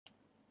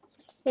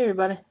Hey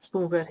everybody,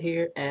 Spoonfed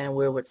here, and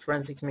we're with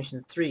Forensics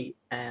Mission 3.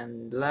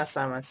 And last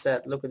time I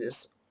said, look at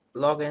this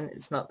login,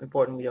 it's not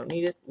important, we don't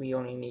need it, we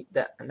only need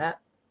that and that.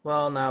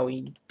 Well, now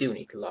we do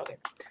need to log in.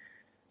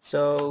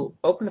 So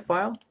open the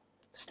file,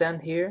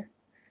 stand here,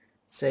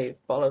 say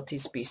follow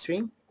TCP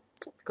stream,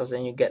 because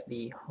then you get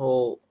the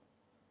whole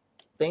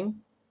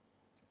thing.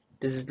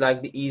 This is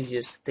like the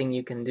easiest thing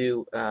you can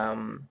do.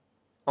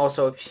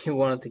 Also, if you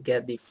wanted to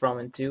get the from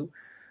and to,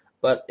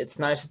 but it's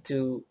nicer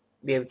to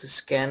be able to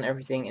scan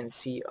everything and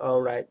see,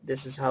 alright,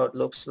 this is how it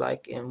looks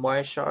like in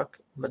Wireshark,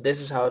 but this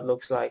is how it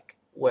looks like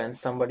when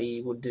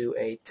somebody would do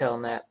a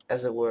telnet,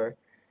 as it were,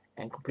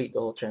 and complete the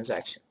whole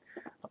transaction.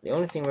 The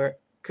only thing we're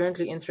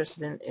currently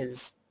interested in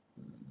is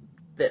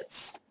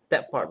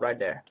that part right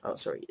there. Oh,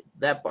 sorry,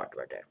 that part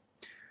right there.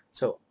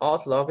 So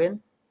auth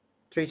login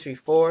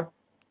 334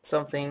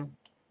 something,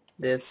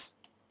 this,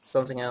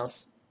 something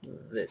else,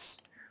 this.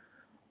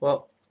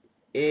 Well,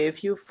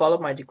 if you follow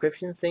my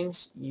decryption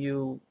things,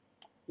 you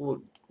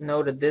would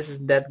know that this is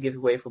that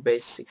giveaway for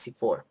base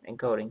 64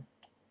 encoding,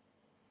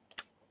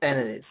 and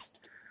it is.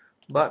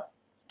 But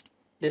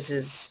this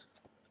is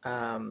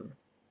I'm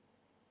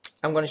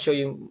going to show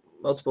you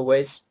multiple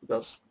ways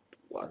because,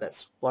 well,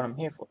 that's what I'm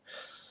here for.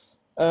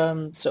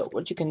 So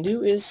what you can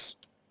do is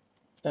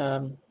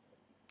no,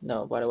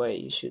 by the way,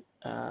 you should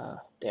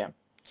there.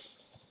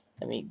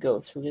 Let me go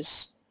through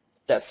this.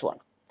 That's one.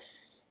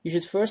 You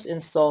should first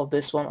install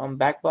this one on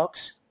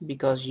Backbox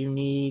because you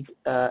need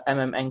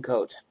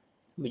encode.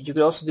 What you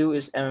could also do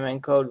is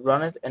encode,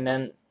 run it, and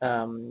then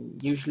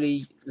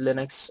usually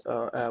Linux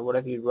or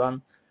whatever you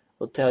run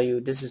will tell you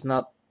this is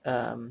not,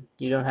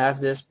 you don't have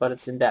this, but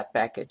it's in that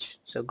package,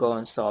 so go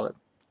install it.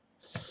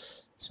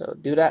 So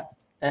do that,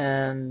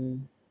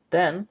 and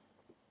then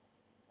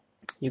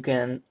you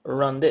can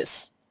run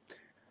this.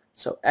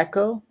 So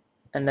echo,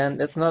 and then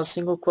that's not a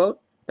single quote,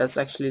 that's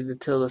actually the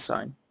tilde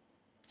sign.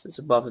 So it's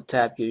above the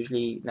tab,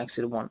 usually next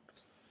to the one.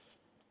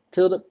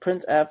 Tilde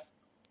printf,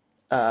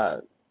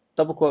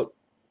 double quote,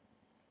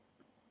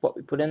 what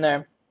we put in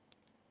there,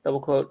 double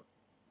quote,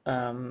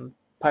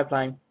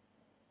 pipeline,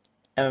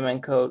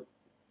 encode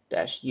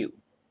 -u,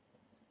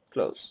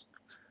 close.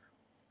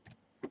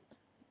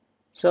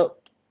 So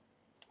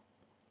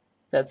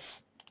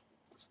that's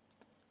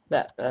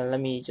that.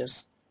 Let me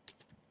just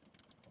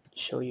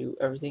show you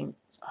everything.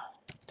 Oh,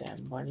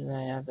 damn, why did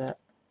I have that?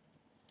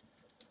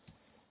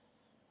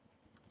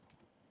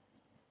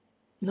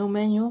 No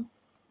manual.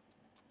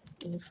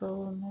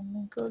 Info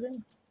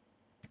encoding.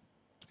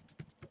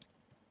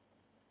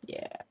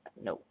 Yeah,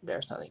 no,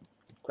 there's nothing.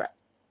 Crap.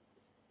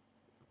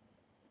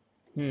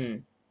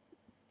 I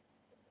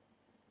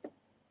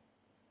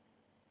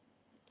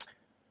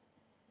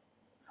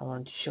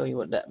wanted to show you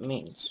what that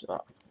means.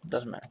 Oh,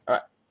 doesn't matter.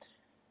 Alright.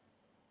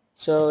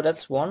 So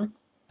that's one.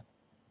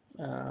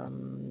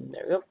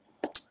 There we go.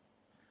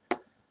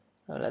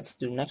 Let's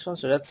do the next one.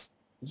 So that's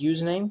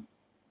username.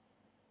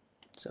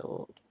 So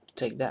we'll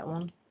take that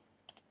one.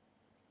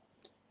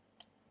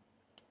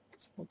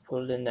 We'll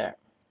put it in there.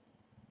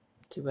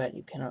 Too bad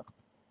you cannot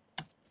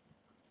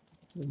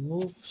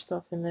remove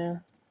stuff in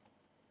there.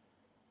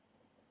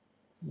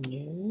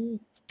 No.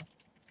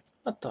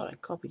 I thought I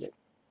copied it.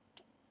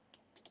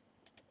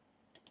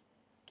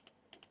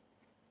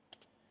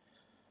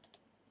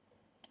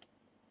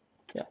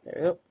 Yeah, there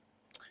we go.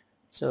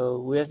 So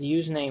we have the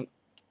username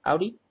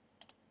Audi.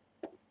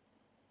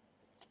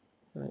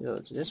 Let me go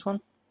to this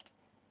one.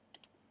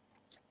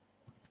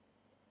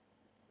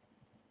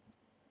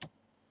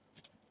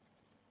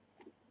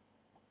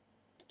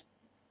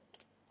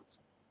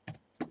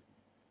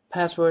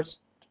 Password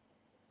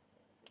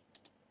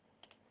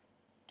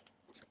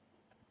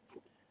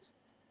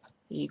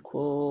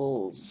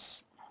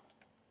equals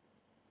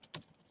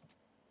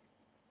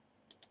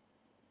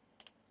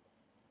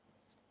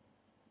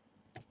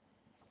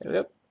there we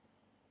go.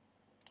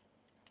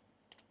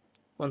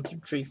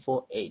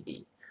 1234 AD.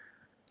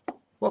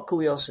 What could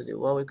we also do?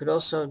 Well, we could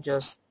also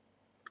just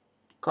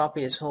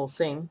copy this whole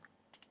thing,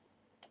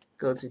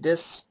 go to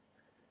this,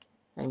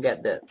 and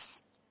get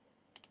this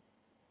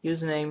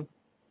username.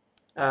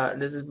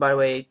 This is, by the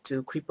way,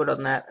 to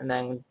creeper.net, and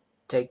then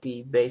take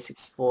the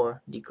basics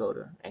for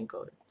decoder,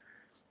 encoder.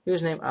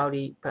 Username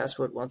Audi,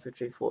 password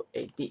 1234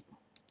 AD.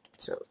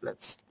 So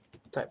let's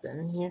type that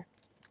in here.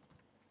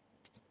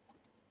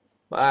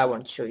 But I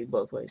want to show you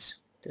both ways.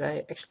 Did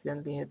I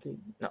accidentally hit the...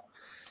 No.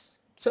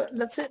 So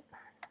that's it.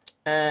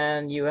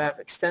 And you have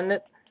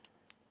extended.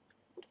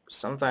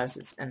 Sometimes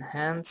it's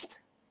enhanced.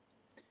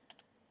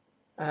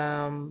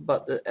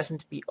 But the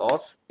SMTP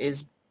auth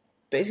is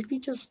basically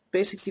just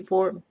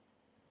base64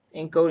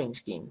 encoding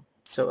scheme.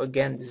 So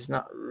again, this is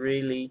not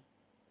really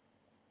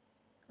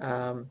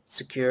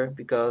secure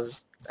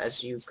because,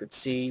 as you could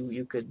see,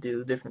 you could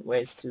do different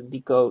ways to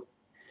decode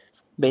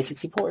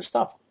base64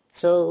 stuff.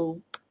 So,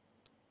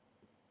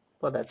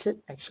 well, that's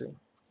it actually.